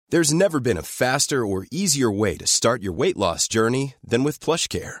There's never been a faster or easier way to start your weight loss journey than with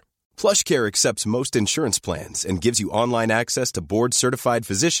PlushCare. PlushCare accepts most insurance plans and gives you online access to board-certified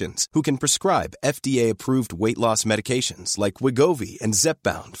physicians who can prescribe FDA-approved weight loss medications like Wegovy and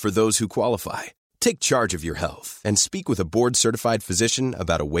Zepbound for those who qualify. Take charge of your health and speak with a board-certified physician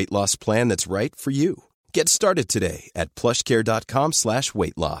about a weight loss plan that's right for you. Get started today at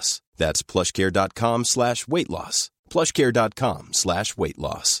plushcare.com/weight loss. That's plushcare.com/weight loss. plushcare.com/weight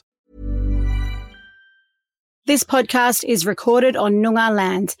loss. This podcast is recorded on Noongar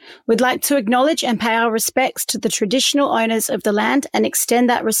land. We'd like to acknowledge and pay our respects to the traditional owners of the land and extend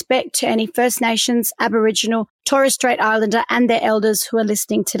that respect to any First Nations, Aboriginal, Torres Strait Islander and their elders who are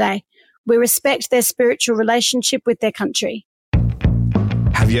listening today. We respect their spiritual relationship with their country.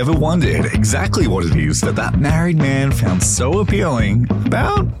 Have you ever wondered exactly what it is that married man found so appealing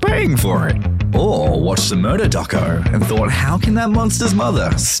about paying for it? Or watched the murder doco and thought, how can that monster's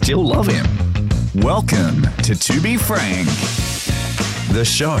mother still love him? Welcome to Be Frank, the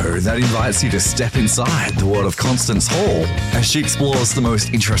show that invites you to step inside the world of Constance Hall as she explores the most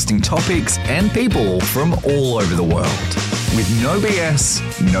interesting topics and people from all over the world. With no BS,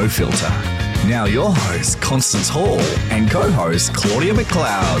 no filter. Now your host, Constance Hall, and co-host, Claudia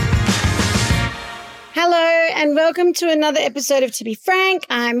McLeod. Hello and welcome to another episode of To Be Frank.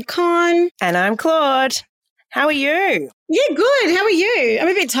 I'm Con. And I'm Claude. How are you? Yeah, good. How are you? I'm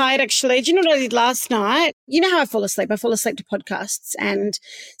a bit tired, actually. Do you know what I did last night? You know how I fall asleep? I fall asleep to podcasts and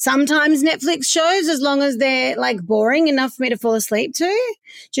sometimes Netflix shows, as long as they're like boring enough for me to fall asleep to.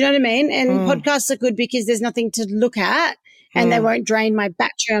 Do you know what I mean? And podcasts are good because there's nothing to look at and they won't drain my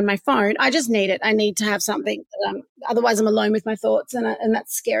battery on my phone. I just need it. I need to have something. Otherwise, I'm alone with my thoughts and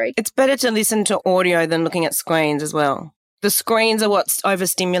that's scary. It's better to listen to audio than looking at screens as well. The screens are what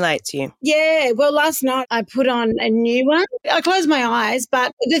overstimulates you. Yeah. Well, last night I put on a new one. I closed my eyes,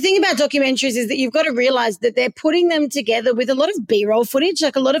 but the thing about documentaries is that you've got to realise that they're putting them together with a lot of B-roll footage,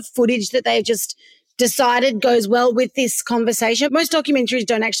 like a lot of footage that they've just decided goes well with this conversation. Most documentaries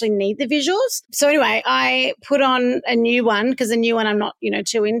don't actually need the visuals. So anyway, I put on a new one because the new one I'm not,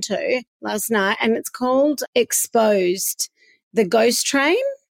 too into last night, and it's called Exposed, the Ghost Train.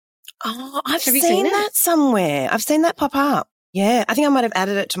 Oh, I've seen that somewhere. I've seen that pop up. Yeah, I think I might have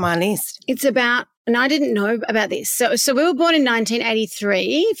added it to my list. It's about, and I didn't know about this. So we were born in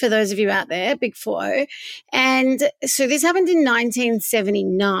 1983, for those of you out there, Big 4. And so this happened in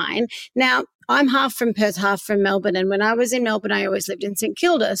 1979. Now, I'm half from Perth, half from Melbourne. And when I was in Melbourne, I always lived in St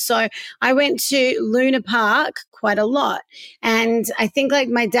Kilda. So I went to Luna Park quite a lot. And I think like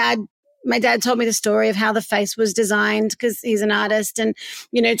my dad told me the story of how the face was designed because he's an artist and,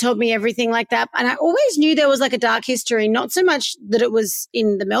 told me everything like that. And I always knew there was like a dark history, not so much that it was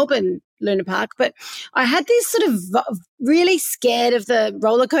in the Melbourne Luna Park, but I had this sort of really scared of the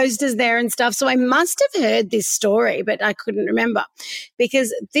roller coasters there and stuff. So I must have heard this story, but I couldn't remember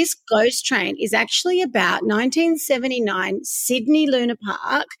because this ghost train is actually about 1979 Sydney Luna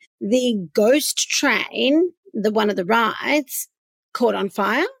Park. The ghost train, one of the rides, caught on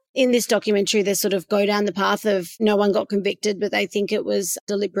fire. In this documentary, they sort of go down the path of no one got convicted, but they think it was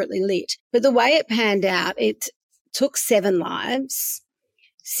deliberately lit. But the way it panned out, it took 7 lives,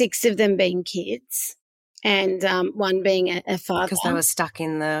 6 of them being kids and one being a father. Because they were stuck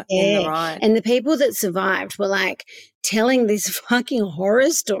in the ride. And the people that survived were like telling this fucking horror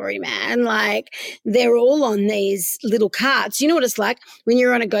story, man. Like they're all on these little carts. You know what it's like when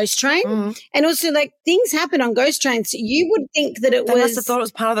you're on a ghost train? And also like things happen on ghost trains. You would think that they must have thought it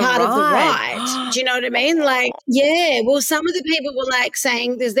was part of the ride. Do you know what I mean? Like, yeah. Well, some of the people were like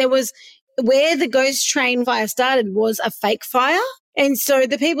saying there was where the ghost train fire started was a fake fire. And so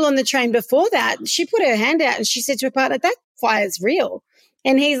the people on the train before that, she put her hand out and she said to her partner, that fire's real.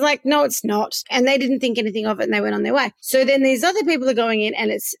 And he's like, no, it's not. And they didn't think anything of it and they went on their way. So then these other people are going in and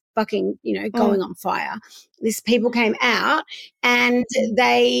it's fucking, going on fire. These people came out and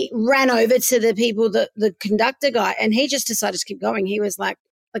they ran over to the people, the conductor guy, and he just decided to keep going. He was like,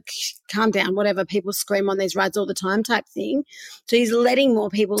 calm down, whatever, people scream on these rides all the time type thing. So he's letting more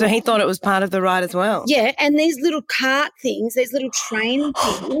people. So he thought it was part of the ride as well? Yeah, and these little cart things, these little train things.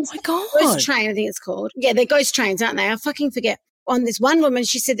 Oh, my God. Ghost train, I think it's called. Yeah, they're ghost trains, aren't they? I fucking forget. On this one woman,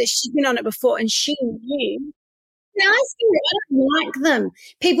 she said that she'd been on it before and she knew. Nasty, I don't like them.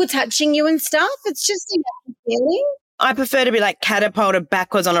 People touching you and stuff, it's just a feeling. I prefer to be like catapulted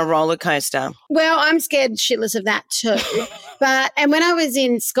backwards on a roller coaster. Well, I'm scared shitless of that too. And when I was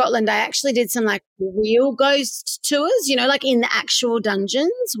in Scotland, I actually did some like real ghost tours, you know, like in the actual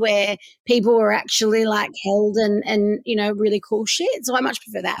dungeons where people were actually like held and, you know, really cool shit. So I much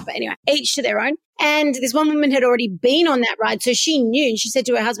prefer that. But anyway, each to their own. And this one woman had already been on that ride. So she knew, and she said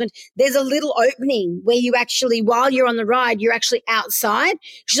to her husband, there's a little opening where you actually, while you're on the ride, you're actually outside.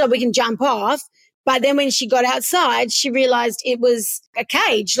 She said, we can jump off. But then when she got outside, she realized it was a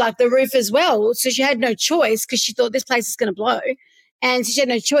cage, like the roof as well. So she had no choice because she thought this place is going to blow. And so she had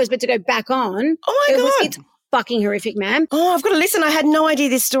no choice but to go back on. Oh, my God. It's fucking horrific, man. Oh, I've got to listen. I had no idea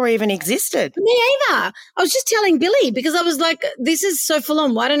this story even existed. Me either. I was just telling Billy because I was like, this is so full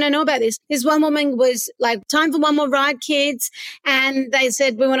on. Why don't I know about this? This one woman was like, time for one more ride, kids. And they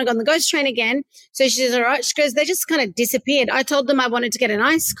said, we want to go on the ghost train again. So she says, all right. She goes, they just kind of disappeared. I told them I wanted to get an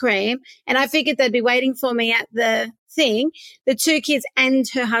ice cream and I figured they'd be waiting for me at the thing. The two kids and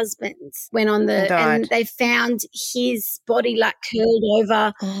her husband went on and they found his body like curled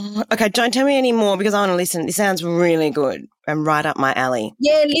over. Oh, okay, don't tell me any more because I want to listen. This sounds really good and right up my alley.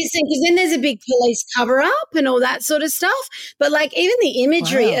 Yeah, listen, because then there's a big police cover up and all that sort of stuff. But like even the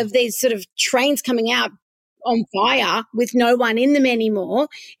imagery of these sort of trains coming out on fire with no one in them anymore,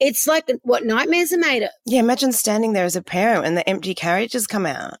 it's like what nightmares are made of. Yeah, imagine standing there as a parent and the empty carriages come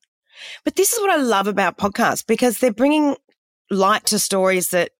out. But this is what I love about podcasts because they're bringing light to stories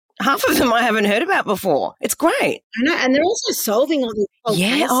that half of them I haven't heard about before. It's great. I know, and they're also solving all these cold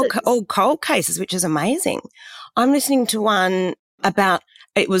cases. all cold cases, which is amazing. I'm listening to one about,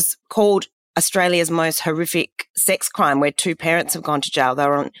 it was called Australia's Most Horrific Sex Crime, where two parents have gone to jail. They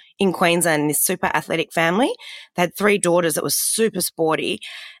were in Queensland, this super athletic family. They had 3 daughters that were super sporty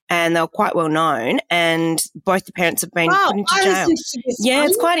and they were quite well known, and both the parents have been put into jail. Yeah,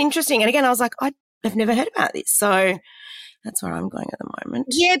 it's quite interesting. And again, I was like, I've never heard about this. So that's where I'm going at the moment.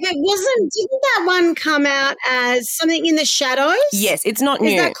 Yeah, but didn't that one come out as something in the shadows? Yes, it's not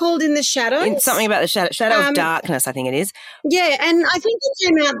new. Is that called In the Shadows? It's something about the shadow of darkness, I think it is. Yeah, and I think it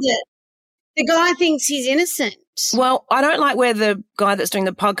came out that the guy thinks he's innocent. Well, I don't like where the guy that's doing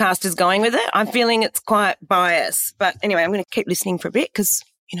the podcast is going with it. I'm feeling it's quite biased. But anyway, I'm going to keep listening for a bit because,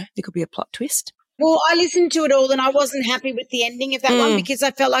 you know, there could be a plot twist. Well, I listened to it all and I wasn't happy with the ending of that one because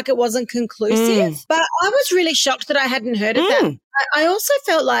I felt like it wasn't conclusive. But I was really shocked that I hadn't heard of that. I also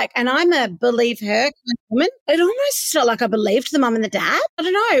felt like, and I'm a believe her kind of woman, it almost felt like I believed the mum and the dad. I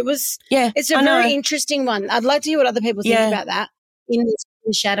don't know. It's a very interesting one. I'd like to hear what other people think about that. In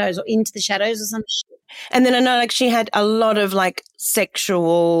the shadows or Into the Shadows or some shit. And then I know like she had a lot of like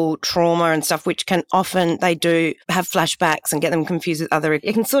sexual trauma and stuff, which can often, they do have flashbacks and get them confused with other,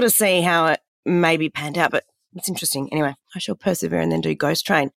 you can sort of see how it maybe panned out, but it's interesting. Anyway, I shall persevere and then do Ghost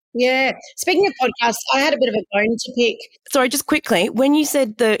Train. Yeah. Speaking of podcasts, I had a bit of a bone to pick. Sorry, just quickly, when you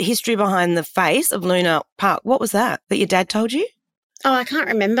said the history behind the face of Luna Park, what was that your dad told you? Oh, I can't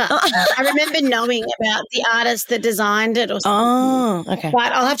remember. I remember knowing about the artist that designed it or something. Oh, okay.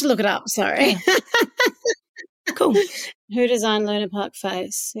 But I'll have to look it up. Sorry. Cool. Who designed Luna Park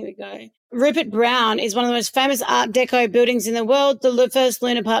face? Here we go. Rupert Brown is one of the most famous Art Deco buildings in the world. The first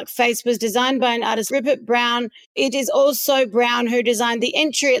Luna Park face was designed by an artist, Rupert Brown. It is also Brown who designed the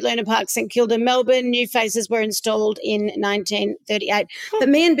entry at Luna Park, St Kilda, Melbourne. New faces were installed in 1938. But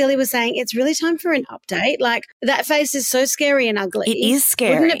me and Billy were saying it's really time for an update. Like that face is so scary and ugly. It is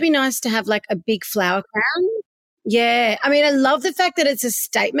scary. Wouldn't it be nice to have like a big flower crown? Yeah. I mean, I love the fact that it's a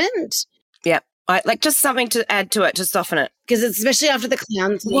statement. Yeah. Like just something to add to it, to soften it. Because especially after the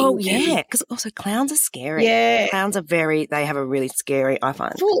clown thing. Well, yeah, because also clowns are scary. Yeah. Clowns are they have a really scary, I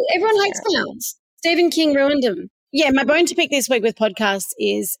find. Well, everyone hates clowns. Stephen King ruined them. Yeah, my bone to pick this week with podcasts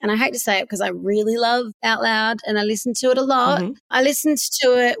is, and I hate to say it because I really love Out Loud and I listen to it a lot. Mm-hmm. I listened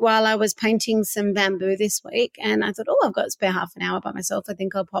to it while I was painting some bamboo this week and I thought, I've got a spare half an hour by myself. I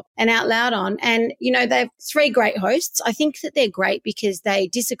think I'll pop an Out Loud on. And, you know, they have 3 great hosts. I think that they're great because they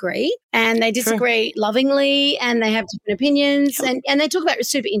disagree and they disagree lovingly and they have different opinions and they talk about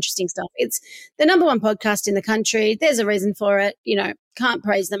super interesting stuff. It's the number 1 podcast in the country. There's a reason for it. You know, can't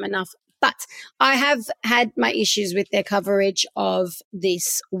praise them enough. But I have had my issues with their coverage of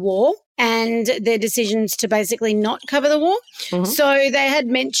this war and their decisions to basically not cover the war. Mm-hmm. So they had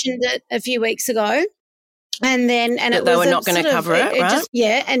mentioned it a few weeks ago. And then, and that they were not going to cover it,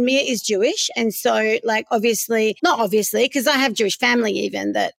 right? And Mia is Jewish. And so, like, not obviously, because I have Jewish family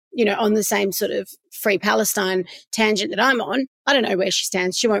even that, you know, on the same sort of Free Palestine tangent that I'm on. I don't know where she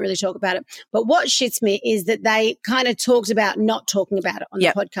stands. She won't really talk about it. But what shits me is that they kind of talked about not talking about it on the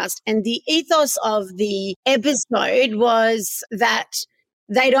podcast. And the ethos of the episode was that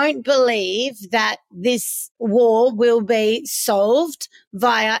they don't believe that this war will be solved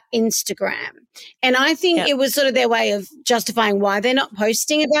via Instagram. And I think it was sort of their way of justifying why they're not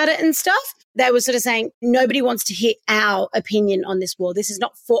posting about it and stuff. They were sort of saying, nobody wants to hear our opinion on this war. This is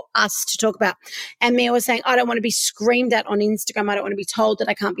not for us to talk about. And Mia was saying, I don't want to be screamed at on Instagram. I don't want to be told that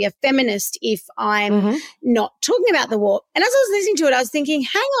I can't be a feminist if I'm not talking about the war. And as I was listening to it, I was thinking,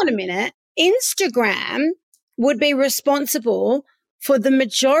 hang on a minute. Instagram would be responsible for the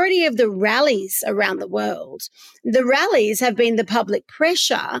majority of the rallies around the world. The rallies have been the public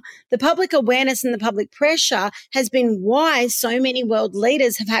pressure. The public awareness and the public pressure has been why so many world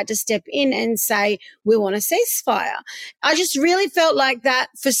leaders have had to step in and say, we want a ceasefire. I just really felt like that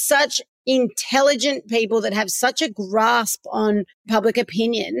for such intelligent people that have such a grasp on public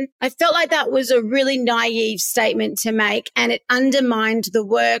opinion. I felt like that was a really naive statement to make, and it undermined the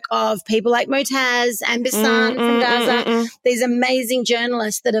work of people like Motaz and Bassan from Gaza, these amazing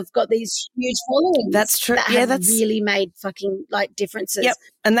journalists that have got these huge followings. That's true. That have really made fucking like differences. Yep.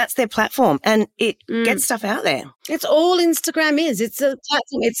 And that's their platform, and it gets stuff out there. It's all Instagram is. It's a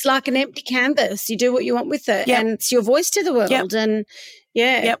platform. It's like an empty canvas. You do what you want with it, and it's your voice to the world. And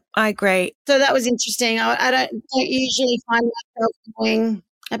Yep, I agree. So that was interesting. I don't usually find myself going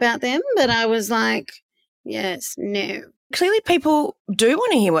about them, but I was like, yes, no. Clearly people do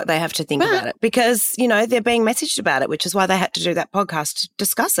want to hear what they have to think about it because, you know, they're being messaged about it, which is why they had to do that podcast to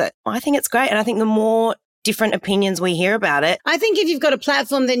discuss it. I think it's great. And I think the more different opinions we hear about it. I think if you've got a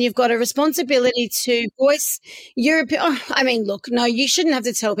platform, then you've got a responsibility to voice your opinion. I mean, look, no, you shouldn't have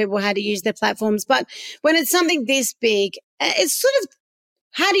to tell people how to use their platforms. But when it's something this big, it's sort of,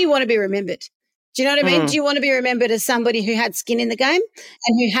 how do you want to be remembered? Do you know what I mean? Do you want to be remembered as somebody who had skin in the game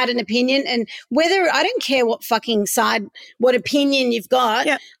and who had an opinion? And whether, I don't care what fucking side, what opinion you've got,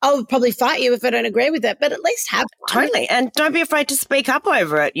 I'll probably fight you if I don't agree with it, but at least have one. Totally. And don't be afraid to speak up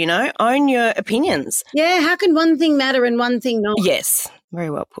over it, you know, own your opinions. Yeah, how can one thing matter and one thing not? Yes. Very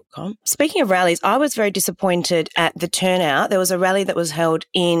well put, Con. Speaking of rallies, I was very disappointed at the turnout. There was a rally that was held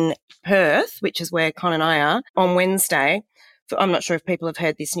in Perth, which is where Con and I are, on Wednesday. I'm not sure if people have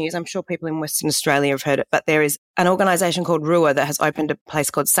heard this news. I'm sure people in Western Australia have heard it, but there is an organisation called RUA that has opened a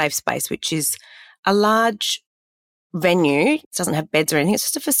place called Safe Space, which is a large venue. It doesn't have beds or anything. It's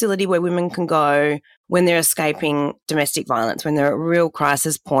just a facility where women can go when they're escaping domestic violence, when they're at a real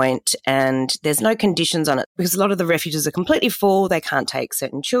crisis point, and there's no conditions on it because a lot of the refuges are completely full. They can't take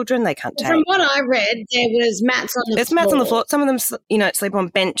certain children. They can't take. From what I read, there was mats on the floor. There's mats on the floor. Some of them, you know, sleep on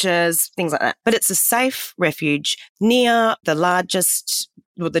benches, things like that. But it's a safe refuge near the largest,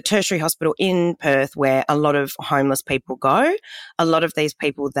 the tertiary hospital in Perth where a lot of homeless people go. A lot of these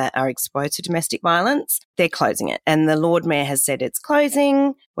people that are exposed to domestic violence, they're closing it. And the Lord Mayor has said it's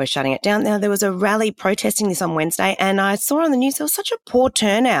closing. We're shutting it down. Now, there was a rally protesting this on Wednesday and I saw on the news there was such a poor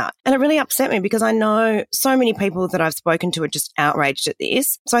turnout. And it really upset me because I know so many people that I've spoken to are just outraged at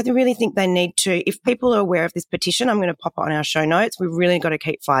this. So I really think they need to, if people are aware of this petition, I'm going to pop it on our show notes. We've really got to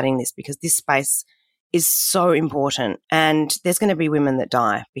keep fighting this because this space is so important and there's going to be women that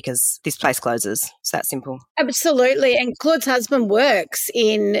die because this place closes. It's that simple. Absolutely. And Claude's husband works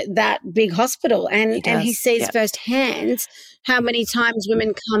in that big hospital and he sees firsthand how many times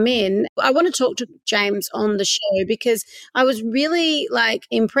women come in. I want to talk to James on the show because I was really like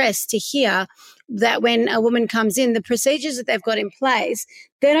impressed to hear that when a woman comes in, the procedures that they've got in place,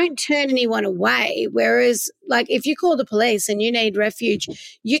 they don't turn anyone away. Whereas, like, if you call the police and you need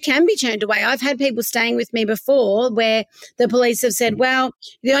refuge, you can be turned away. I've had people staying with me before where the police have said, well,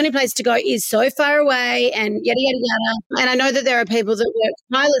 the only place to go is so far away and yada, yada, yada. And I know that there are people that work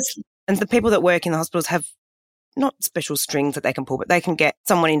tirelessly. And the people that work in the hospitals have not special strings that they can pull, but they can get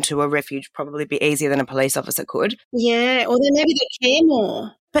someone into a refuge probably be easier than a police officer could. Yeah, or then maybe they care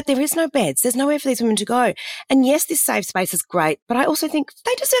more. But there is no beds. There's nowhere for these women to go. And yes, this safe space is great, but I also think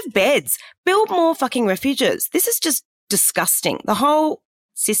they deserve beds. Build more fucking refuges. This is just disgusting. The whole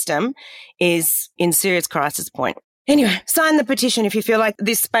system is in serious crisis point. Anyway, sign the petition if you feel like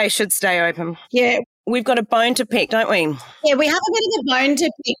this space should stay open. Yeah. We've got a bone to pick, don't we? Yeah, we have a bit of a bone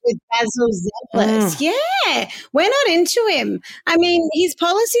to pick with Basil Zeplis. Yeah, we're not into him. I mean, his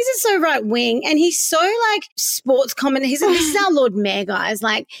policies are so right-wing and he's so, like, sports commentator. This is our Lord Mayor, guys.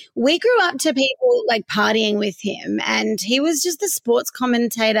 Like, we grew up to people, like, partying with him and he was just the sports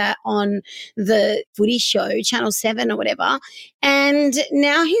commentator on the footy show, Channel 7 or whatever, and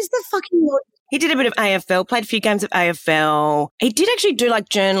now he's the fucking Lord. He did a bit of AFL, played a few games of AFL. He did actually do like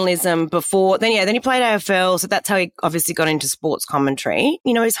journalism before. Then he played AFL. So that's how he obviously got into sports commentary.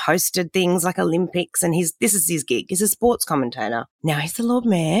 You know, he's hosted things like Olympics and this is his gig. He's a sports commentator. Now he's the Lord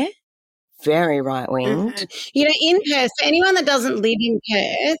Mayor. very right-winged. You know, in Perth, for anyone that doesn't live in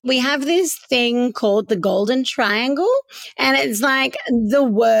Perth, we have this thing called the Golden Triangle, and it's like the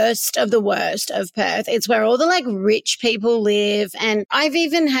worst of Perth. It's where all the like rich people live, and I've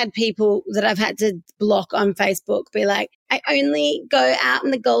even had people that I've had to block on Facebook be like, I only go out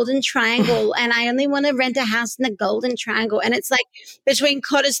in the Golden Triangle and I only want to rent a house in the Golden Triangle. And it's like between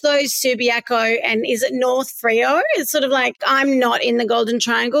Cottesloe, Subiaco, and is it North Freo? It's sort of like I'm not in the Golden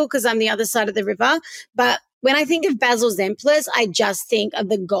Triangle because I'm the other side of the river. But when I think of Basil Zemplis, I just think of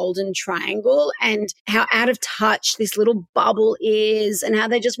the Golden Triangle and how out of touch this little bubble is and how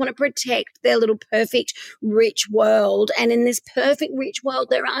they just want to protect their little perfect rich world. And in this perfect rich world,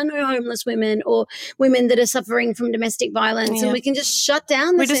 there are no homeless women or women that are suffering from domestic violence, and we can just shut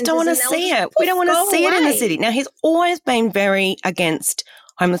down the We just don't want to see it. We don't want to see it in the city. Now, he's always been very against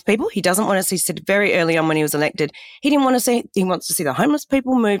homeless people. He doesn't want to see, said very early on when he was elected, he wants to see the homeless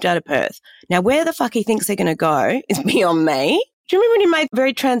people moved out of Perth. Now, where the fuck he thinks they're going to go is beyond me. Do you remember when he made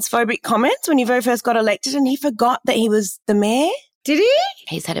very transphobic comments when he very first got elected and he forgot that he was the mayor? Did he?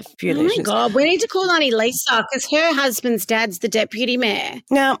 He's had a few Oh, my God. We need to call Auntie Lisa because her husband's dad's the deputy mayor.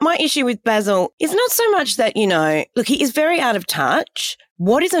 Now, my issue with Basil is not so much that, look, he is very out of touch.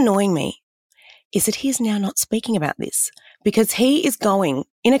 What is annoying me is that he is now not speaking about this because he is going,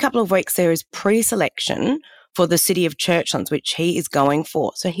 in a couple of weeks, there is pre-selection for the city of Churchlands, which he is going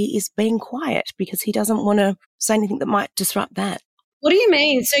for. So he is being quiet because he doesn't want to say anything that might disrupt that. What do you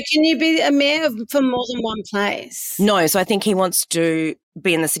mean? So can you be a mayor for more than one place? No, so I think he wants to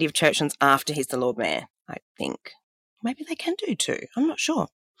be in the city of Churchlands after he's the Lord Mayor, I think. Maybe they can do too. I'm not sure.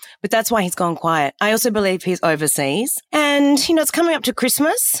 But that's why he's gone quiet. I also believe he's overseas. And, it's coming up to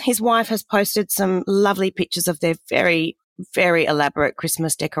Christmas. His wife has posted some lovely pictures of their very, very elaborate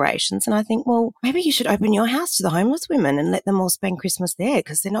Christmas decorations. And I think, well, maybe you should open your house to the homeless women and let them all spend Christmas there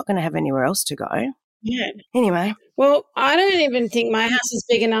because they're not going to have anywhere else to go. Yeah. Anyway. Well, I don't even think my house is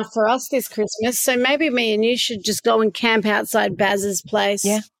big enough for us this Christmas. So maybe me and you should just go and camp outside Baz's place.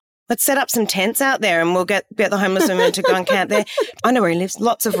 Yeah. Let's set up some tents out there and we'll get the homeless women to go and camp there. I know where he lives.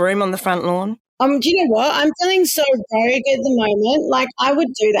 Lots of room on the front lawn. Do you know what? I'm feeling so rogue at the moment. Like, I would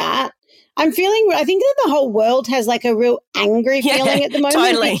do that. I think that the whole world has like a real angry feeling at the moment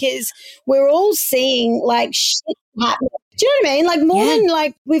totally. because we're all seeing like shit happening. Do you know what I mean? Like more than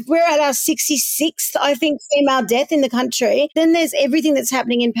like we're at our 66th, I think, female death in the country. Then there's everything that's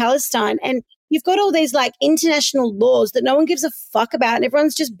happening in Palestine. And you've got all these like international laws that no one gives a fuck about and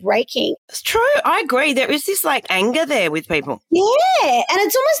everyone's just breaking. It's true. I agree. There is this like anger there with people. Yeah. And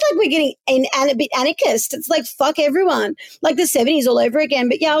it's almost like we're getting a bit anarchist. It's like fuck everyone. Like the 70s all over again.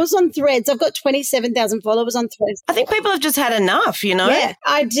 But yeah, I was on Threads. I've got 27,000 followers on Threads. I think people have just had enough, Yeah.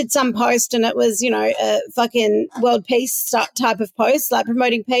 I did some post and it was, a fucking world peace type of post, like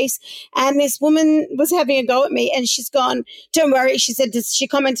promoting peace. And this woman was having a go at me and she's gone, don't worry. She said, she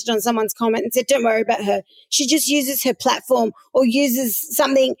commented on someone's comment and said, don't worry about her. She just uses her platform or uses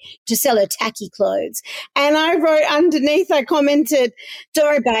something to sell her tacky clothes. And I wrote underneath, I commented, don't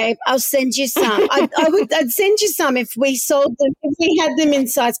worry, babe, I'll send you some. I'd send you some if we sold them, if we had them in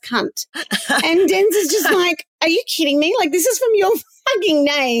size cunt. And Denz is just like, are you kidding me? Like, this is from your fucking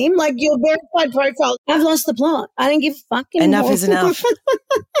name, like your verified profile. I've lost the plot. I don't give a fuck anymore. Enough is enough.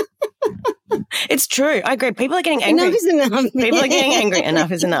 It's true. I agree. People are getting angry. Enough is enough. People are getting angry.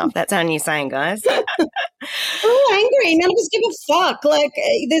 Enough is enough. That's our new saying, guys. We're all angry. None of us give a fuck. Like,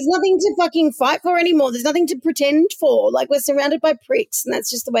 there's nothing to fucking fight for anymore. There's nothing to pretend for. Like, we're surrounded by pricks, and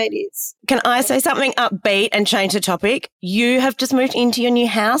that's just the way it is. Can I say something upbeat and change the topic? You have just moved into your new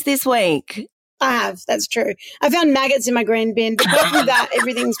house this week. I have. That's true. I found maggots in my green bin, but apart from that,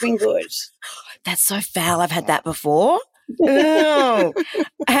 everything's been good. That's so foul. I've had that before. Oh.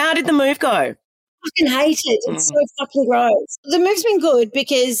 How did the move go? I fucking hate it. It's so fucking gross. The move's been good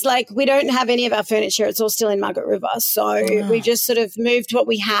because, like, we don't have any of our furniture. It's all still in Margaret River. So we just sort of moved what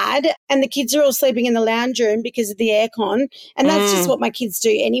we had, and the kids are all sleeping in the lounge room because of the aircon, and that's just what my kids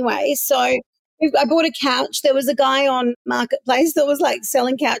do anyway. So I bought a couch. There was a guy on Marketplace that was like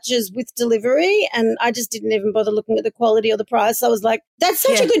selling couches with delivery, and I just didn't even bother looking at the quality or the price. I was like, that's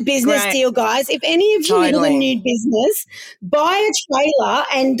such a good business deal, guys. If any of you in the new business, buy a trailer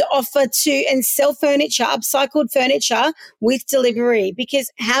and offer to and sell furniture, upcycled furniture with delivery,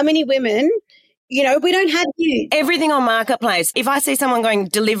 because how many women, we don't have you. Everything on Marketplace. If I see someone going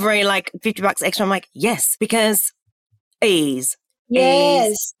delivery like $50 extra, I'm like, yes, because ease.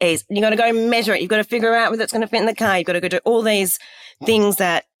 Yes. Ease. You got to go measure it. You've got to figure out whether it's going to fit in the car. You've got to go do all these things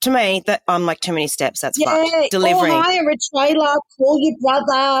that, to me, that I'm like too many steps. That's fucked. Delivery. Or hire a trailer, call your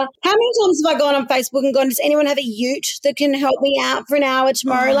brother. How many times have I gone on Facebook and gone, does anyone have a ute that can help me out for an hour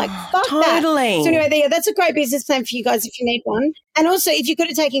tomorrow? Fuck that. Totally. So anyway, that's a great business plan for you guys if you need one. And also, if you're good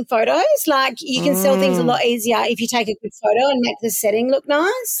at taking photos, you can sell things a lot easier if you take a good photo and make the setting look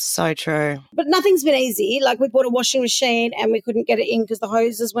nice. So true. But nothing's been easy. We bought a washing machine and we couldn't get it in because the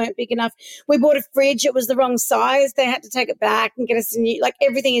hoses weren't big enough. We bought a fridge. It was the wrong size. They had to take it back and get us a new,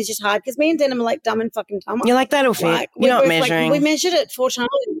 everything is just hard because me and Denim are dumb and fucking dumb. You're that'll fit. You're not measuring. We measured it 4 times.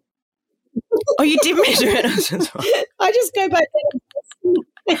 Oh, you did measure it? I just go back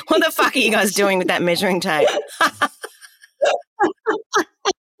there. What the fuck are you guys doing with that measuring tape?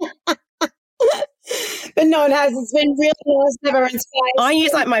 But no one has. It's been really nice to have our own space. I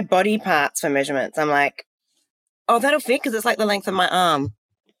use my body parts for measurements. I'm like, oh, that'll fit because it's the length of my arm.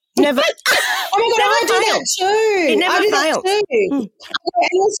 Never. Oh my God, I do that too. It never fails. And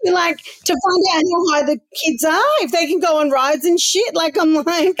also to find out how high the kids are, if they can go on rides and shit. I'm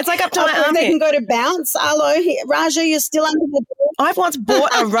like, it's up to my armpit. If they can go to bounce. Hello, Raja, you're still under the door. I've once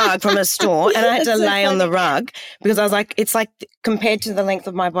bought a rug from a store and I had to lay on the rug because I was like, it's compared to the length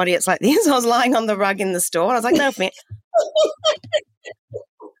of my body, it's like this. I was lying on the rug in the store. I was like, no, fit.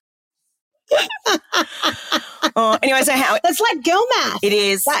 Anyway, so how that's girl math. It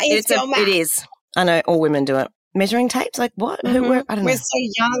is. That is girl math. It is. I know all women do it. Measuring tapes, what? Mm-hmm. I don't know. We're so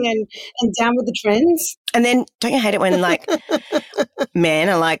young and down with the trends. And then don't you hate it when men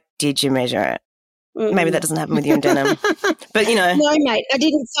are like, did you measure it? Maybe that doesn't happen with you and Denim. But, No, mate, I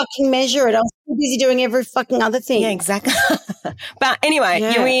didn't fucking measure it. I was too busy doing every fucking other thing. Yeah, exactly. But anyway,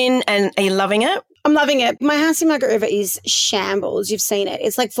 you're in and are you loving it? I'm loving it. My house in Margaret River is shambles. You've seen it.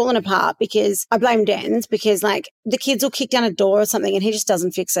 It's fallen apart because I blame Dens because the kids will kick down a door or something and he just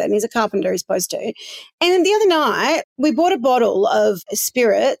doesn't fix it. And he's a carpenter, he's supposed to. And then the other night we bought a bottle of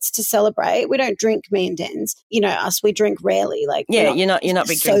spirits to celebrate. We don't drink, me and Dens. Us, we drink rarely. You're not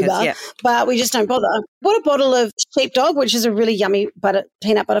big sober, drinkers. Yeah. But we just don't bother. Bought a bottle of Sheepdog, which is a really yummy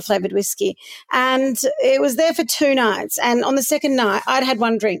peanut butter flavoured whiskey. And it was there for 2 nights. And on the second night, I'd had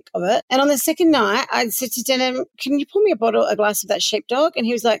 1 drink of it. And on the second night, I said to Denim, can you pour me a glass of that Sheepdog? And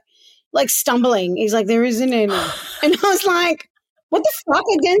he was like stumbling. He's like, there isn't any. And I was like, what the fuck?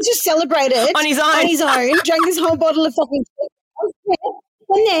 And then just celebrated. On his own. Drank this whole bottle of fucking Sheepdog.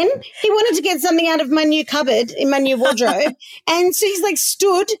 And then he wanted to get something out of my new cupboard in my new wardrobe. And so he's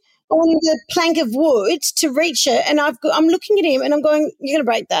stood on the plank of wood to reach it. And I'm looking at him and I'm going, you're going to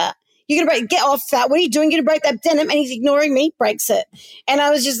break that. You're going to get off that. What are you doing? You're going to break that Denim. And he's ignoring me, breaks it. And I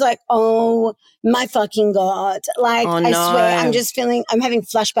was just like, oh my fucking God. I swear, I'm having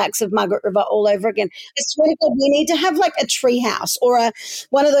flashbacks of Margaret River all over again. I swear to God, we need to have a tree house or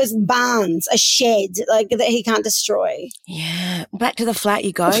one of those barns, a shed that he can't destroy. Yeah. Back to the flat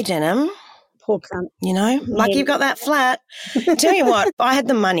you go, Denim. Poor cunt. You've got that flat. Tell you what, if I had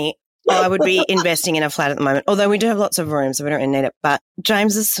the money, I would be investing in a flat at the moment, although we do have lots of rooms, so we don't really need it. But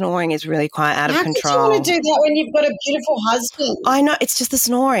James's snoring is really quite out of control. How could you want to do that when you've got a beautiful husband? I know, it's just the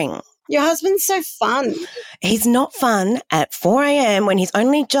snoring. Your husband's so fun. He's not fun at 4 a.m. when he's a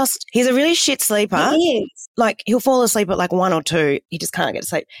really shit sleeper. He is. He'll fall asleep at 1 or 2. He just can't get to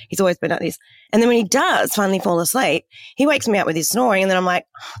sleep. He's always been like this. And then when he does finally fall asleep, he wakes me up with his snoring and then I'm like,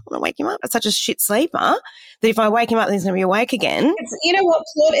 I want to wake him up. It's such a shit sleeper that if I wake him up, then he's going to be awake again. You know what,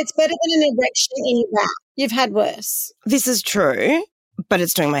 Claude? It's better than an erection in your back. You've had worse. This is true, but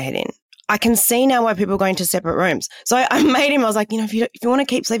it's doing my head in. I can see now why people are going to separate rooms. So I made him, I was like, if you want to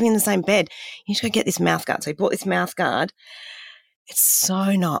keep sleeping in the same bed, you just go get this mouth guard. So he bought this mouth guard. It's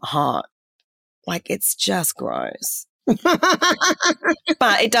so not hot. It's just gross.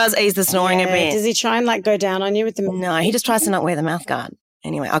 But it does ease the snoring a bit. Does he try and like go down on you with the No, he just tries to not wear the mouth guard.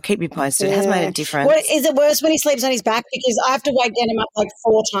 Anyway, I'll keep you posted. It has made a difference. What, is it worse when he sleeps on his back? Because I have to get him up like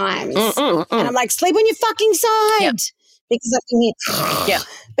 4 times. And I'm like, sleep on your fucking side. Yep. Because I can hear. Yeah.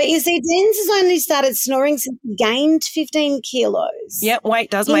 But you see, Dens has only started snoring since he gained 15 kilos. Yep,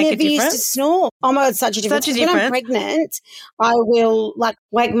 weight does make a difference. He never used to snore. Oh my God, such a difference. When I'm pregnant, I will like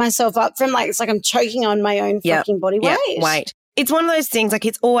wake myself up from like, it's like I'm choking on my own fucking body weight. Weight. It's one of those things, like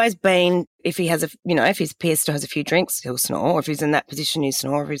it's always been, if he has if he's pissed or has a few drinks, he'll snore. Or if he's in that position, he'll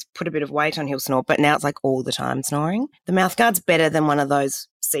snore. If he's put a bit of weight on, he'll snore. But now it's like all the time snoring. The mouth guard's better than one of those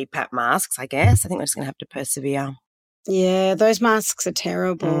CPAP masks, I guess. I think we're just going to have to persevere. Yeah, those masks are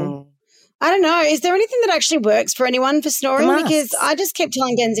terrible. I don't know. Is there anything that actually works for anyone for snoring? Because I just keep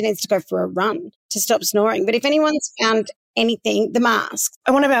telling Denz he needs to go for a run to stop snoring. But if anyone's found anything, the mask.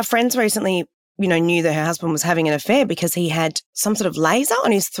 One of our friends recently, knew that her husband was having an affair because he had some sort of laser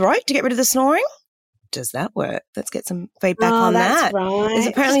on his throat to get rid of the snoring. does that work? Let's get some feedback Oh, on that's that. right. There's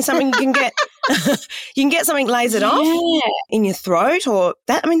apparently something you can get. You can get something lasered off in your throat, or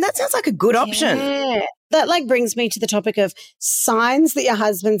that. I mean, that sounds like a good option. Yeah. That brings me to the topic of signs that your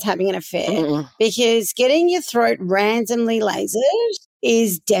husband's having an affair, because getting your throat randomly lasered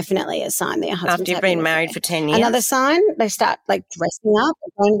is definitely a sign that your husband's After you've having been an married affair. for 10 years. Another sign, they start dressing up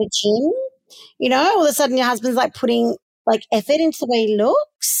and going to the gym. You know, all of a sudden your husband's putting effort into the way he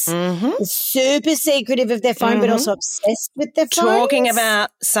looks. Mm-hmm. Super secretive of their phone, but also obsessed with their phone. Talking about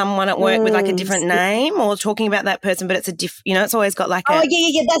someone at work with a different name, or talking about that person, but it's a it's always got a. Oh,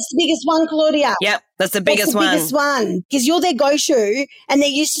 yeah. That's the biggest one, Claudia. Yep, that's the biggest one. Biggest one. Because you're their go-to and they're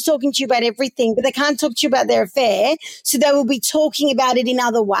used to talking to you about everything, but they can't talk to you about their affair. So they will be talking about it in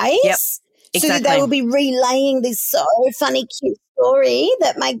other ways. Yep, exactly. So that they will be relaying this so funny, cute story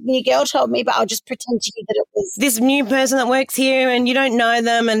that my new girl told me, but I'll just pretend to you that it was this new person that works here and you don't know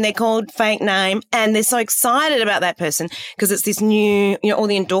them and they're called fake name and they're so excited about that person because it's this new, all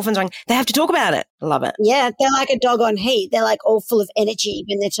the endorphins running. They have to talk about it. Love it. Yeah, they're like a dog on heat. They're all full of energy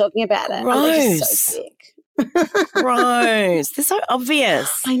when they're talking about it. Gross. They're just so sick. Gross. They're so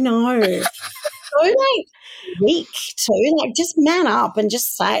obvious. I know. So weak too. Just man up and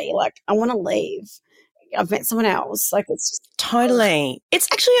just say, I want to leave. I've met someone else. It's just totally. It's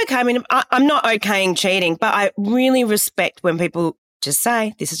actually okay. I mean, I'm not okaying cheating, but I really respect when people just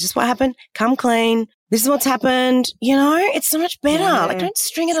say, this is just what happened. Come clean. This is what's happened. It's so much better. Yeah. Don't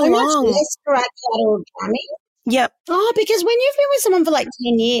string it so along. much less collateral damage. Yep. Oh, because when you've been with someone for 10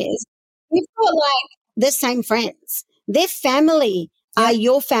 years, you've got the same friends. Their family are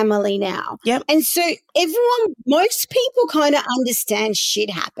your family now. Yep. And so most people kind of understand shit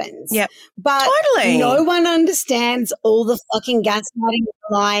happens. Yep. But totally. No one understands all the fucking gaslighting,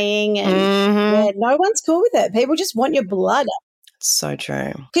 lying, and no one's cool with it. People just want your blood. So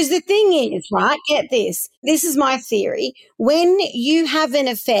true. Because the thing is, right, get this. This is my theory. When you have an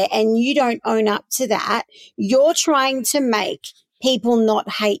affair and you don't own up to that, you're trying to make people not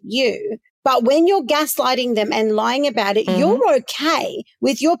hate you. But when you're gaslighting them and lying about it, you're okay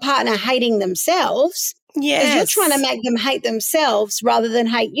with your partner hating themselves. Yes. Because you're trying to make them hate themselves rather than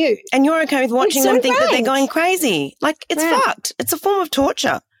hate you. And you're okay with watching them think that they're going crazy. It's fucked. It's a form of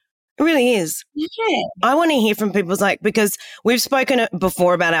torture. It really is. Yeah. I want to hear from people's because we've spoken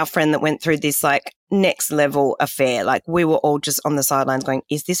before about our friend that went through this next level affair. We were all just on the sidelines going,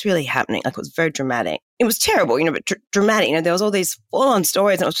 is this really happening? It was very dramatic. It was terrible, but dramatic. There was all these full-on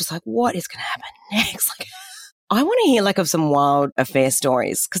stories and it was just what is going to happen next? I want to hear of some wild affair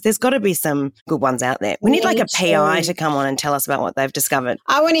stories because there's got to be some good ones out there. We need a PI to come on and tell us about what they've discovered.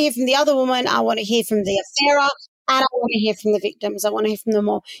 I want to hear from the other woman. I want to hear from the affairer. And I want to hear from the victims. I want to hear from them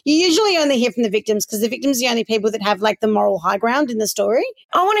all. You usually only hear from the victims because the victims are the only people that have the moral high ground in the story.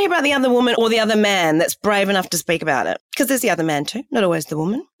 I want to hear about the other woman or the other man that's brave enough to speak about it because there's the other man too, not always the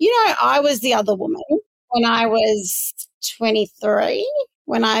woman. I was the other woman when I was 23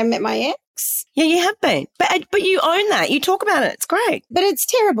 when I met my ex. Yeah, you have been. But you own that. You talk about it. It's great. But it's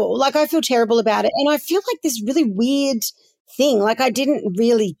terrible. I feel terrible about it. And I feel this really weird thing. I didn't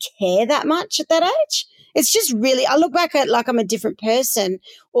really care that much at that age. It's just really, I look back at I'm a different person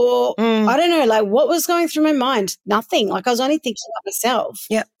or I don't know, what was going through my mind? Nothing. I was only thinking about myself.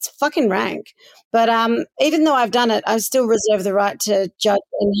 Yeah. It's fucking rank. But even though I've done it, I still reserve the right to judge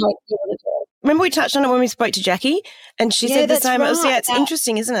and hate people that do it. Remember we touched on it when we spoke to Jackie and she said the same. Right. It's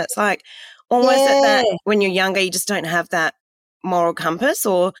interesting, isn't it? It's almost that when you're younger, you just don't have that moral compass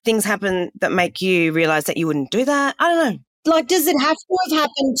or things happen that make you realise that you wouldn't do that. I don't know. Does it have to have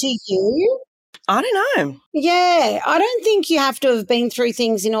happened to you? I don't know. Yeah, I don't think you have to have been through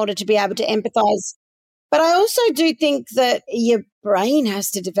things in order to be able to empathise. But I also do think that your brain has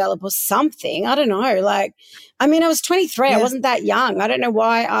to develop or something. I don't know. I was 23. Yeah. I wasn't that young. I don't know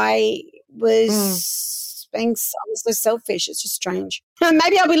why I was being so selfish. It's just strange.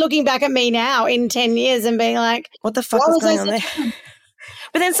 Maybe I'll be looking back at me now in 10 years and being what the fuck is going on there?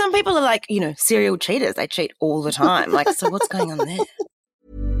 But then some people are serial cheaters. They cheat all the time. So what's going on there?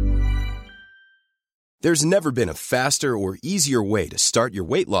 There's never been a faster or easier way to start your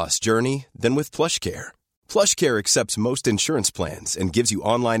weight loss journey than with PlushCare. PlushCare accepts most insurance plans and gives you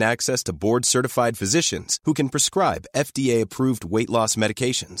online access to board-certified physicians who can prescribe FDA-approved weight loss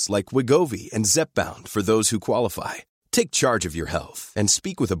medications like Wegovy and Zepbound for those who qualify. Take charge of your health and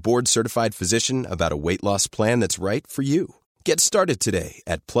speak with a board-certified physician about a weight loss plan that's right for you. Get started today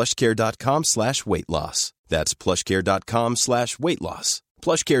at plushcare.com/weightloss. That's plushcare.com/weightloss.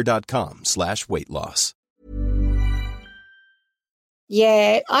 plushcare.com/weightloss.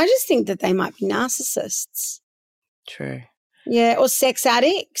 Yeah, I just think that they might be narcissists. True. Yeah, or sex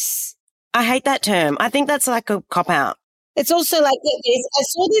addicts. I hate that term. I think that's like a cop-out. It's also like this. I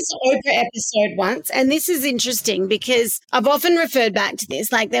saw this Oprah episode once, and this is interesting because I've often referred back to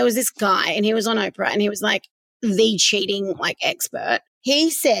this. Like there was this guy and he was on Oprah and he was like the cheating like expert.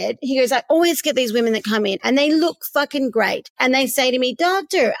 He said, he goes, I always get these women that come in and they look fucking great. And they say to me,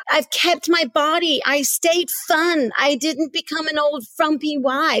 doctor, I've kept my body. I stayed fun. I didn't become an old frumpy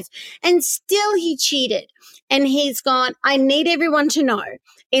wife. And still he cheated. And he's gone, I need everyone to know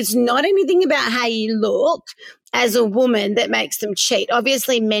it's not anything about how you look as a woman that makes them cheat.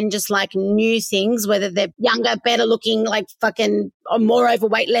 Obviously, men just like new things, whether they're younger, better looking, like fucking or more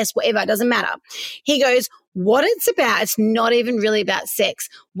overweight, less, whatever, it doesn't matter. He goes, what it's about, it's not even really about sex.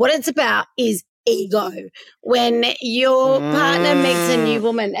 What it's about is ego. When your partner meets a new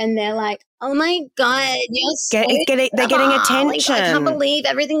woman and they're like, oh my God, you're so they're getting attention. Like, I can't believe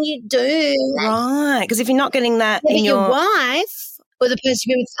everything you do. Right. Because if you're not getting that in your wife or the person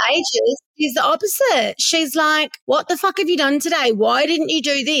you've been with for ages is the opposite. She's like, what the fuck have you done today? Why didn't you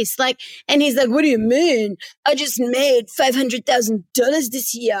do this? Like, and he's like, what do you mean? I just made $500,000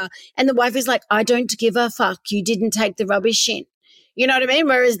 this year. And the wife is like, I don't give a fuck. You didn't take the rubbish in. You know what I mean?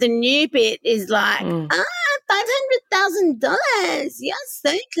 Whereas the new bit is like, $500,000. You're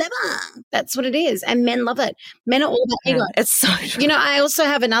so clever. That's what it is. And men love it. Men are all about ego. It's so true. You know, I also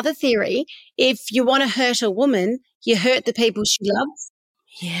have another theory. If you want to hurt a woman, you hurt the people she loves.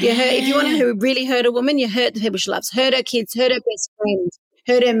 Yeah. If you want to really hurt a woman, you hurt the people she loves. Hurt her kids, hurt her best friend,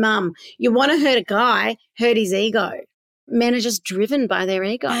 hurt her mum. You want to hurt a guy, hurt his ego. Men are just driven by their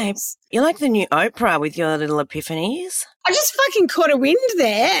egos. Babe, you're like the new Oprah with your little epiphanies. I just fucking caught a wind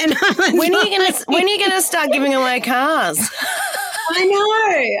there. And when are you gonna start giving away cars? I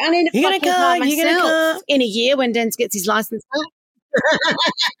know. I need to fucking car myself in a year when Dens gets his license back.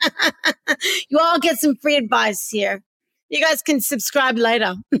 You all get some free advice here. You guys can subscribe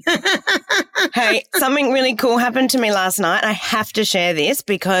later. Hey, something really cool happened to me last night. I have to share this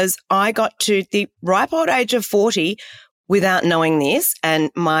because I got to the ripe old age of 40 without knowing this,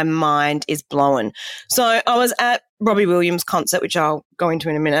 and my mind is blown. So I was at Robbie Williams' concert, which I'll go into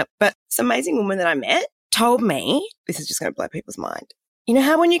in a minute, but this amazing woman that I met told me, this is just going to blow people's mind. You know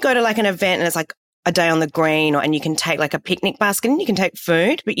how when you go to like an event and it's like a day on the green and you can take like a picnic basket and you can take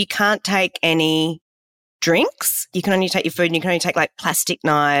food, but you can't take any drinks. You can only take your food and you can only take like plastic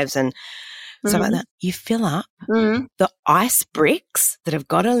knives and stuff like that. You fill up the ice bricks that have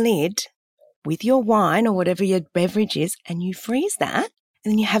got a lid with your wine or whatever your beverage is, and you freeze that,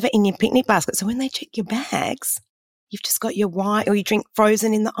 and then you have it in your picnic basket. So when they check your bags, you've just got your wine or your drink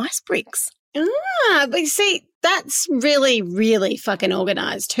frozen in the ice bricks. Ah, but you see, that's really, really fucking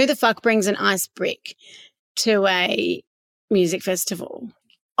organised. Who the fuck brings an ice brick to a music festival?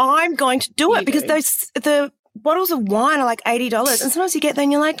 I'm going to do it because the bottles of wine are like $80, and sometimes you get there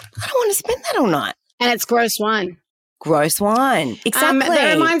and you're like, I don't want to spend that all night. And it's gross wine. Gross wine. Exactly.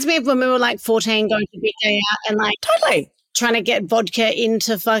 That reminds me of when we were like 14 going to Big Day Out and like totally trying to get vodka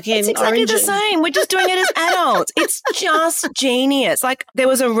into fucking It's exactly oranges. the same. We're just doing it as adults. It's just genius. Like there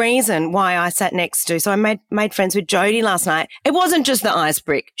was a reason why I sat next to. So I made friends with Jodie last night. It wasn't just the ice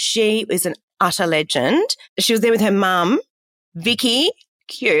brick. She is an utter legend. She was there with her mum, Vicky,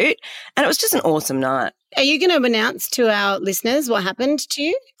 cute, and it was just an awesome night. Are you going to announce to our listeners what happened to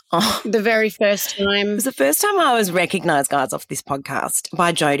you? Oh. The very first time. It was the first time I was recognised, guys, off this podcast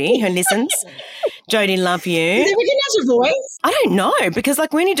by Jodie, who listens. Jodie, love you. Did they recognise your voice? I don't know because,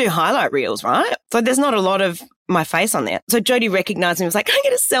 like, we only do highlight reels, right? So there's not a lot of my face on there. So Jodie recognised me and was like, can I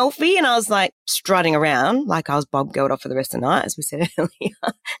get a selfie? And I was, like, strutting around like I was Bob Geldof for the rest of the night, as we said earlier.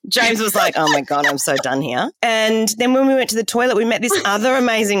 James was like, oh, my God, I'm so done here. And then when we went to the toilet, we met this other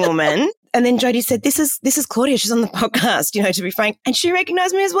amazing woman. And then Jodie said, this is Claudia. She's on the podcast, you know, to be frank. And she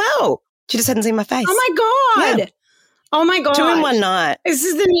recognised me as well. She just hadn't seen my face. Oh, my God. Yeah. Oh, my God. 2 in one night. This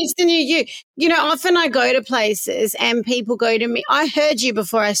is the new you. You know, often I go to places and people go to me, I heard you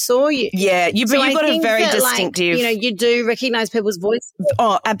before I saw you. Yeah, but you've got a very distinctive. Like, you know, you do recognise people's voice.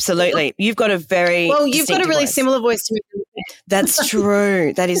 Oh, absolutely. You've got a very you've got a really similar voice to me. That's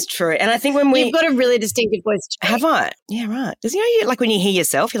true. That is true. And I think when you've got a really distinctive voice to me. Have I? Yeah, right. Because, you know, like when you hear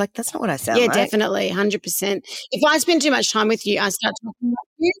yourself, you're like, that's not what I sound like. Yeah, definitely, 100%. If I spend too much time with you, I start talking like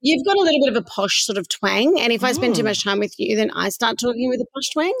you. You've got a little bit of a posh sort of twang. And if I spend too much time with you, then I start talking with a posh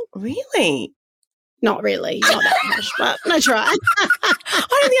twang. Really? Not really. Not that posh, but I try. I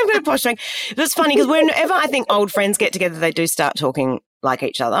don't think I've got a posh twang. But it's funny because whenever I think old friends get together, they do start talking like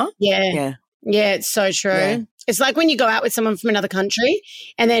each other. Yeah. Yeah, it's so true. Yeah. It's like when you go out with someone from another country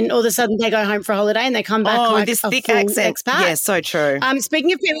and then all of a sudden they go home for a holiday and they come back like this a thick full accent. expat. Yeah, so true.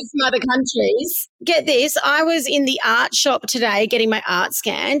 Speaking of people from other countries, get this. I was in the art shop today getting my art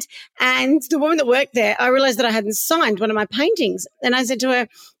scanned, and the woman that worked there, I realised that I hadn't signed one of my paintings. And I said to her,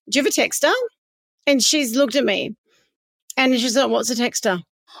 do you have a texter? And she's looked at me and she said, what's a texter?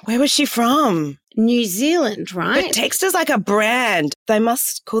 Where was she from? New Zealand, right? But Texter's like a brand. They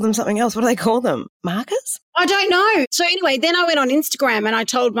must call them something else. What do they call them? Markers? I don't know. So anyway, then I went on Instagram and I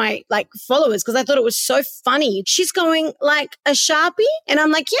told my followers because I thought it was so funny. She's going like a Sharpie, and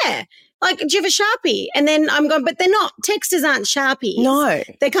I'm like, yeah. Like, do you have a Sharpie? And then I'm going, but they're not. Texters aren't Sharpies. No.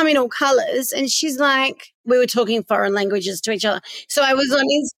 They come in all colours. And she's like, we were talking foreign languages to each other. So I was on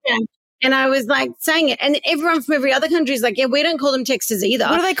Instagram. And I was like saying it. And everyone from every other country is like, yeah, we don't call them texters either.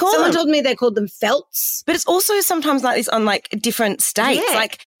 What do they call them? Someone told me they called them felts. But it's also sometimes like this on like different states. Yeah.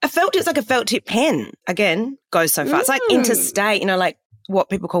 Like a felt tip's like a felt tip pen. Again, goes so far. It's like interstate, like what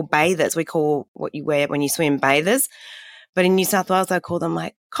people call bathers. We call what you wear when you swim bathers. But in New South Wales, they call them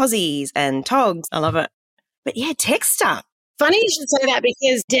like cozies and togs. I love it. But yeah, texter. Funny you should say that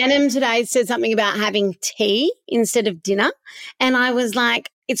because Denim today said something about having tea instead of dinner. And I was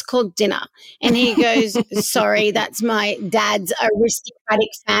like, it's called dinner. And he goes, sorry, that's my dad's aristocratic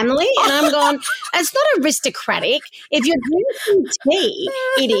family. And I'm going, it's not aristocratic. If you're drinking tea,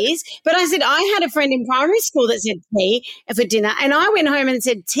 it is. But I said, I had a friend in primary school that said tea for dinner. And I went home and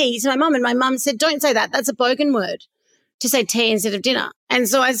said tea to my mum. And my mum said, don't say that. That's a bogan word to say tea instead of dinner. And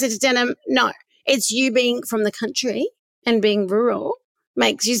so I said to Denim, no, it's you being from the country and being rural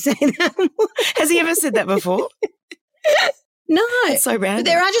makes you say that. Has he ever said that before? No. It's so random. But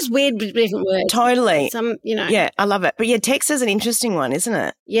there are just weird different words. Totally. Some, Yeah, I love it. But yeah, text is an interesting one, isn't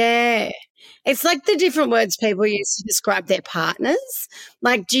it? Yeah. It's like the different words people use to describe their partners.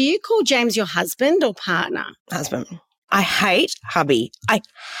 Like, do you call James your husband or partner? Husband. I hate hubby. I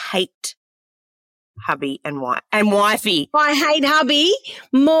hate hubby and wife and wifey. I hate hubby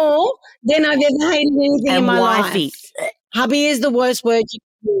more than I've ever hated anything in my wifey. life. Hubby is the worst word you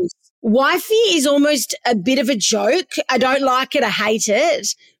can use. Wifey is almost a bit of a joke. I don't like it. I hate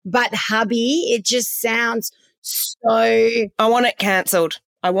it. But hubby, it just sounds so... I want it cancelled.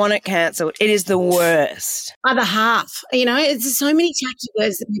 It is the worst. Other half. It's so many tacky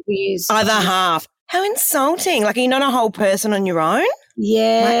words that people use. Other half. How insulting. Like, you're not a whole person on your own?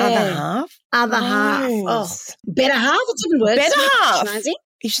 Yeah. Like other half? Other half. Oh, better half. It's even worse. Better half. Patronising.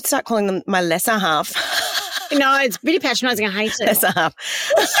 You should start calling them my lesser half. No, it's pretty patronising. I hate it. Lesser half.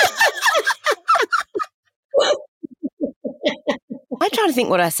 I try to think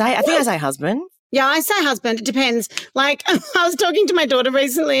what I say. I think I say husband. Yeah, I say husband. It depends. Like, I was talking to my daughter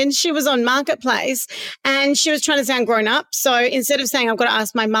recently and she was on Marketplace and she was trying to sound grown up. So instead of saying, I've got to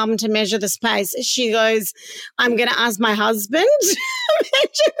ask my mum to measure the space, she goes, I'm going to ask my husband to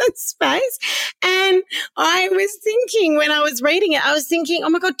measure the space. And I was thinking when I was reading it, I was thinking, oh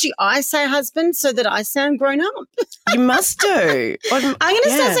my God, do I say husband so that I sound grown up? You must do. I'm going to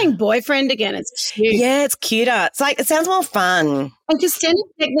start saying boyfriend again. It's cute. Yeah, it's cuter. It's like, it sounds more fun. And because Denim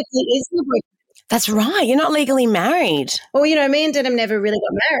technically is the boyfriend. That's right. You're not legally married. Well, me and Denim never really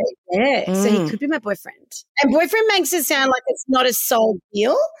got married. Yeah. So he could be my boyfriend. And boyfriend makes it sound like it's not a sold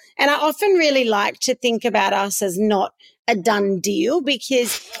deal. And I often really like to think about us as not a done deal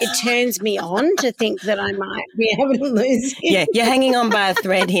because it turns me on to think that I might be able to lose him. Yeah, you're hanging on by a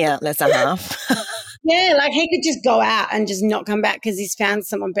thread here, lesser half. Yeah, like he could just go out and just not come back because he's found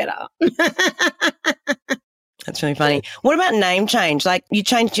someone better. That's really funny. What about name change? Like, you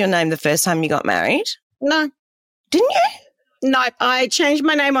changed your name the first time you got married? No. Didn't you? No, I changed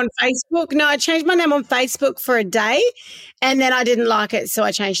my name on Facebook. No, I changed my name on Facebook for a day and then I didn't like it, so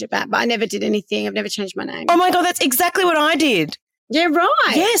I changed it back. But I never did anything. I've never changed my name. Oh, my God, that's exactly what I did. Yeah,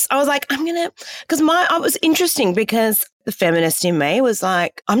 right. Yes, I was like, because I was interesting because the feminist in me was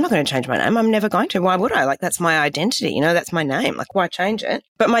like, I'm not going to change my name. I'm never going to. Why would I? Like, that's my identity. That's my name. Like, why change it?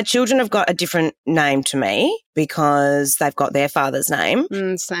 But my children have got a different name to me because they've got their father's name.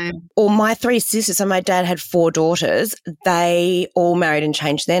 Same. Or my three sisters, so my dad had 4 daughters. They all married and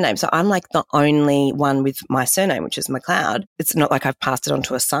changed their name. So I'm like the only one with my surname, which is McLeod. It's not like I've passed it on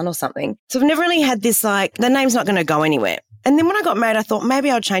to a son or something. So I've never really had this like, the name's not going to go anywhere. And then when I got married, I thought maybe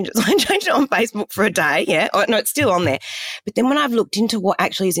I'll change it. So I changed it on Facebook for a day. Yeah. Oh, no, it's still on there. But then when I've looked into what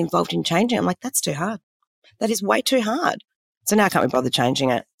actually is involved in changing it, I'm like, that's too hard. That is way too hard. So now I can't be bothered changing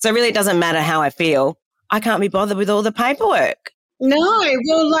it. So really it doesn't matter how I feel. I can't be bothered with all the paperwork. No,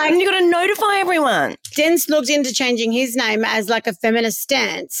 well, like... And you've got to notify everyone. Den's looked into changing his name as like a feminist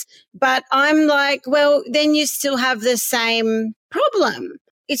stance. But I'm like, well, then you still have the same problem.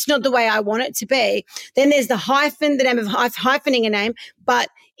 it's not the way I want it to be. Then there's the hyphen, the name of hyphening a name, but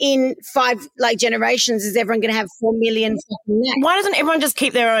in 5 generations, is everyone going to have 4 million fucking names? Why doesn't everyone just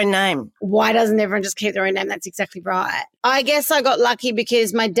keep their own name? Why doesn't everyone just keep their own name? That's exactly right. I guess I got lucky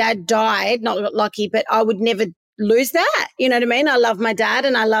because my dad died. Not got lucky, but I would never lose that. You know what I mean? I love my dad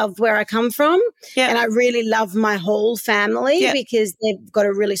and I love where I come from. Yeah. And I really love my whole family because they've got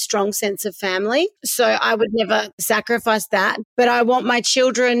a really strong sense of family. So I would never sacrifice that. But I want my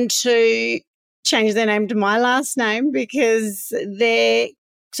children to change their name to my last name because they're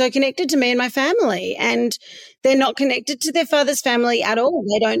so connected to me and my family, and they're not connected to their father's family at all.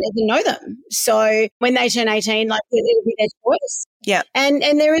 They don't even know them. So when they turn 18, it'll be their choice. Yeah. And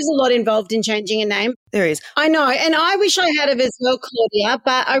there is a lot involved in changing a name. There is. I know. And I wish I had it as well, Claudia,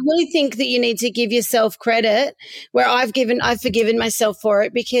 but I really think that you need to give yourself credit where I've forgiven myself for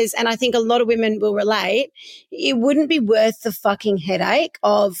it because, and I think a lot of women will relate, it wouldn't be worth the fucking headache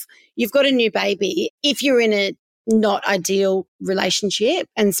of you've got a new baby. If you're in a not ideal relationship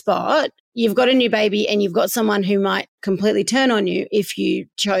and spot, you've got a new baby and you've got someone who might completely turn on you if you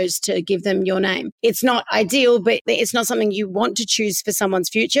chose to give them your name. It's not ideal, but it's not something you want to choose for someone's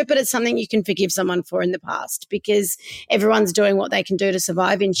future, but it's something you can forgive someone for in the past because everyone's doing what they can do to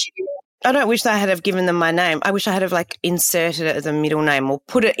survive in shit. I don't wish that I had have given them my name. I wish I had have inserted it as a middle name or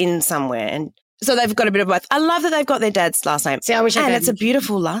put it in somewhere, and so they've got a bit of both. I love that they've got their dad's last name. See, I wish I and did. it's a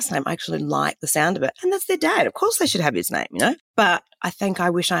beautiful last name. I actually like the sound of it. And that's their dad. Of course they should have his name, But I think I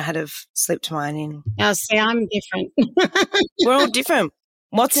wish I had have slipped mine in. Oh, see, I'm different. We're all different.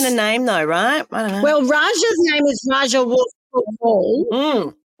 What's in a name though, right? I don't know. Well, Raja's name is Raja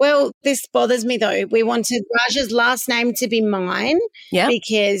Wolf. Well, this bothers me though. We wanted Raja's last name to be mine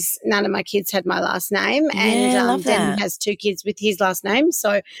because none of my kids had my last name and Dan has 2 kids with his last name,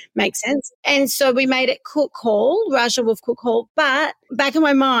 so makes sense. And so we made it Cook Hall, Raja Wolf Cook Hall, but back in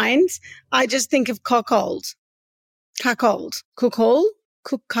my mind, I just think of Cuckold, Cook Hall,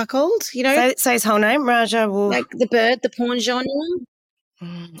 Cuckold, Say his whole name, Raja Wolf. Like the bird, the porn genre.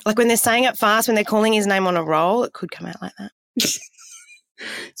 Like when they're saying it fast, when they're calling his name on a roll, it could come out like that.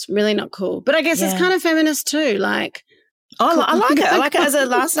 It's really not cool. But I guess it's kind of feminist too. I like it. I like it as a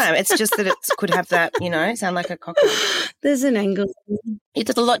last name. It's just that it could have that, sound like a cockroach. There's an angle. It's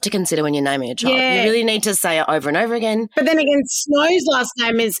a lot to consider when you're naming a child. Yeah. You really need to say it over and over again. But then again, Snow's last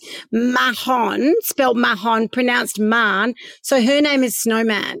name is Mahon, spelled Mahon, pronounced Man. So her name is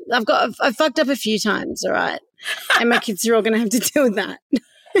Snowman. I've fucked up a few times, all right? And my kids are all going to have to deal with that.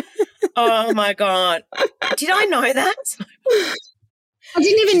 Oh, my God. Did I know that? I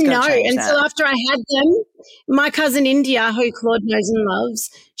didn't even know until after I had them. My cousin India, who Claude knows and loves,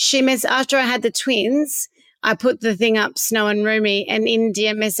 after I had the twins, I put the thing up, Snow and Rumi, and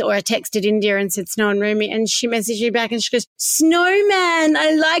India I texted India and said Snow and Rumi, and she messaged me back and she goes, Snowman,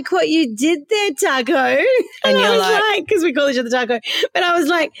 I like what you did there, Taco. And you're like, because we call each other Taco. But I was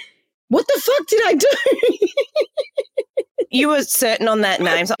like, what the fuck did I do? You were certain on that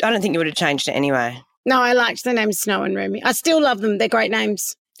name. So I don't think you would have changed it anyway. No, I liked the name Snow and Rumi. I still love them. They're great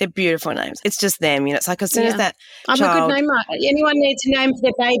names. They're beautiful names. It's just them, It's like as soon as that I'm child, a good namer. Anyone needs a name for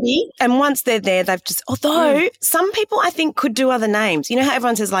their baby. And once they're there, they've just, although some people I think could do other names. You know how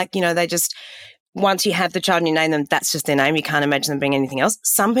everyone says they just, once you have the child and you name them, that's just their name. You can't imagine them being anything else.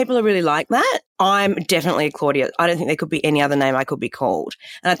 Some people are really like that. I'm definitely a Claudia. I don't think there could be any other name I could be called.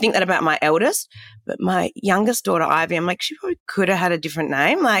 And I think that about my eldest, but my youngest daughter, Ivy, I'm like, she probably could have had a different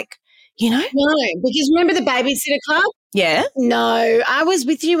name. No, because remember the Babysitter Club? Yeah. No, I was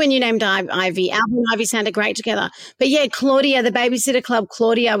with you when you named Ivy. Alvin and Ivy sounded great together. But yeah, Claudia, the Babysitter Club,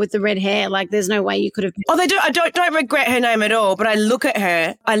 Claudia with the red hair. There's no way you could have. Oh, they do. I don't regret her name at all. But I look at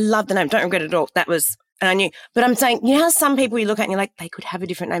her. I love the name. Don't regret it at all. That was, and I knew. But I'm saying, how some people you look at and you're like, they could have a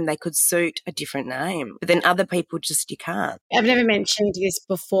different name. They could suit a different name. But then other people you can't. I've never mentioned this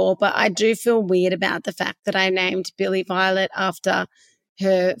before, but I do feel weird about the fact that I named Billy Violet after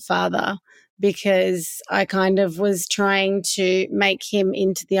her father, because I kind of was trying to make him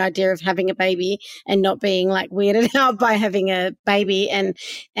into the idea of having a baby and not being weirded out by having a baby, and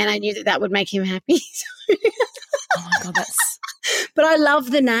I knew that would make him happy. Oh my God, that's. But I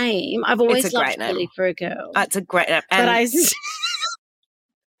love the name. I've always loved name. Billy for a girl. It's a great name.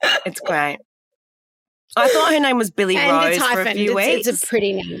 It's great. I thought her name was Billy Rose for a few weeks. It's a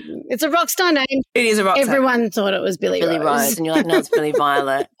pretty name. It's a rock star name. It is a rock star. Everyone thought it was Billy Rose. And you're like, no, it's Billy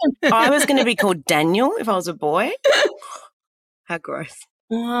Violet. I was going to be called Daniel if I was a boy. How gross.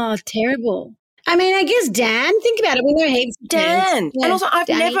 Oh, terrible. I mean, I guess Dan. Think about it. We know heaps of Dan. Yeah, And also,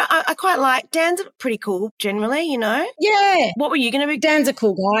 Danny. I quite like, Dan's pretty cool generally, you know? Yeah. What were you going to be? Dan's a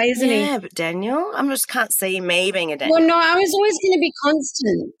cool guy, isn't he? Yeah, but Daniel, I just can't see me being a Daniel. Well, no, I was always going to be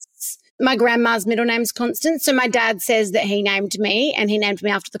Constance. My grandma's middle name's Constance. So my dad says that he named me and he named me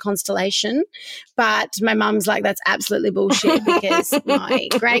after the constellation. But my mum's like, that's absolutely bullshit because my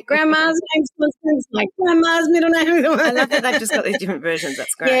great-grandma's name's Constance, my grandma's middle name. I love that they've just got these different versions.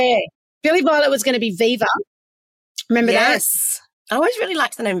 That's great. Yeah. Billy Violet was going to be Viva. Remember that? Yes. I always really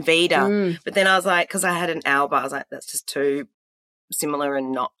liked the name Vida, but then I was like, because I had an Alba, I was like, that's just too similar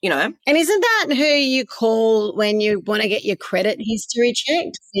and not, you know. And isn't that who you call when you want to get your credit history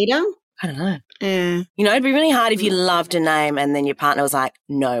checked, Vida? I don't know. Yeah. You know, it'd be really hard if you loved a name and then your partner was like,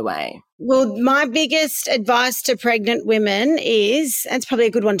 no way. Well, my biggest advice to pregnant women is, and it's probably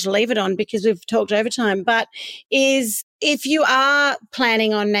a good one to leave it on because we've talked over time, but is if you are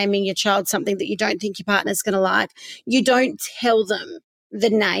planning on naming your child something that you don't think your partner's going to like, you don't tell them the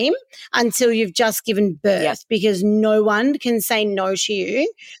name until you've just given birth because no one can say no to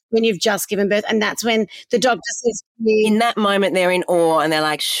you when you've just given birth. And that's when the doctor says to you, in that moment, they're in awe and they're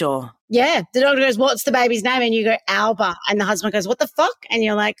like, sure. Yeah. The doctor goes, what's the baby's name? And you go, Alba. And the husband goes, what the fuck? And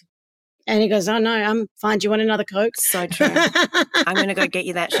you're like, and he goes, oh, no, I'm fine. Do you want another Coke? So true. I'm going to go get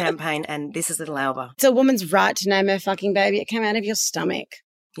you that champagne and this is little Alba. It's a woman's right to name her fucking baby. It came out of your stomach.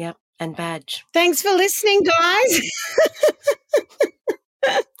 Yep. And badge. Thanks for listening, guys.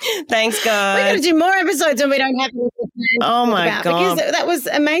 Thanks, We're guys. going to do more episodes when we don't have anything to Oh, talk my about God. because that was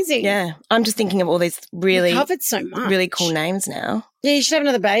amazing. Yeah. I'm just thinking of all these really, We covered so much. really cool names now. Yeah, you should have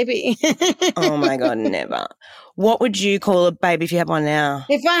another baby. Oh, my God, never. What would you call a baby if you had one now?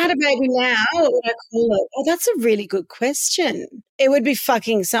 If I had a baby now, what would I call it? Oh, that's a really good question. It would be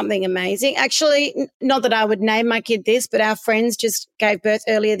fucking something amazing. Actually, not that I would name my kid this, but our friends just gave birth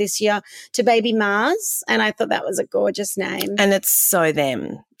earlier this year to baby Mars, and I thought that was a gorgeous name. And it's so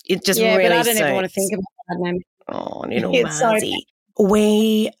them. It just yeah, really but I don't ever want to suits. think about that name. Oh, little It's so Marzi.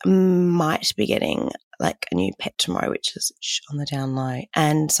 We might be getting like a new pet tomorrow, which is on the down low.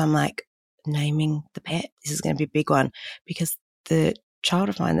 And so I'm like, naming the pet, this is going to be a big one because the child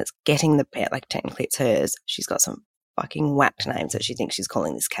of mine that's getting the pet, like technically it's hers, she's got some fucking whacked names that she thinks she's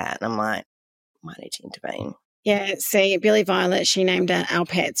calling this cat. And I'm like, might need to intervene. Yeah, see, Billy Violet, she named our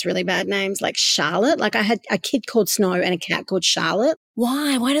pets really bad names like Charlotte. Like I had a kid called Snow and a cat called Charlotte.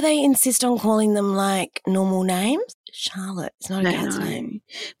 Why? Why do they insist on calling them like normal names? Charlotte. It's not a cat's name.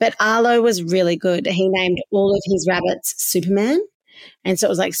 But Arlo was really good. He named all of his rabbits Superman. And so it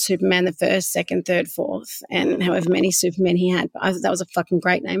was like Superman the first, second, third, fourth, and however many Supermen he had. But I thought that was a fucking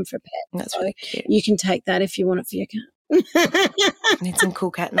great name for a pet. That's really cute. You can take that if you want it for your cat. Need some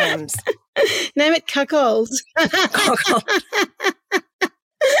cool cat names. Name it Cuckold.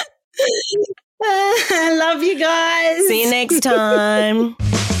 I love you guys. See you next time.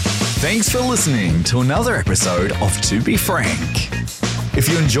 Thanks for listening to another episode of To Be Frank. If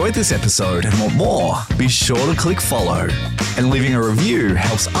you enjoyed this episode and want more, be sure to click follow. And leaving a review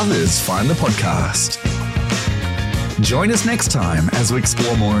helps others find the podcast. Join us next time as we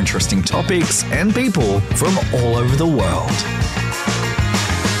explore more interesting topics and people from all over the world.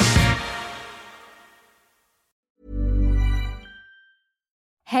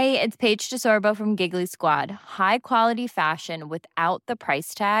 Hey, it's Paige DeSorbo from Giggly Squad. High quality fashion without the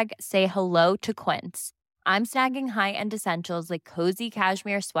price tag. Say hello to Quince. I'm snagging high-end essentials like cozy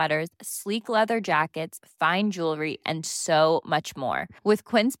cashmere sweaters, sleek leather jackets, fine jewelry, and so much more. With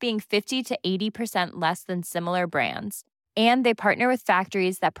Quince being 50 to 80% less than similar brands. And they partner with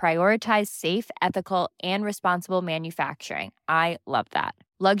factories that prioritize safe, ethical, and responsible manufacturing. I love that.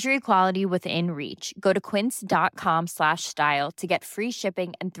 Luxury quality within reach. Go to quince.com/style to get free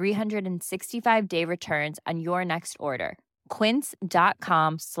shipping and 365-day returns on your next order.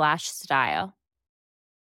 Quince.com/style.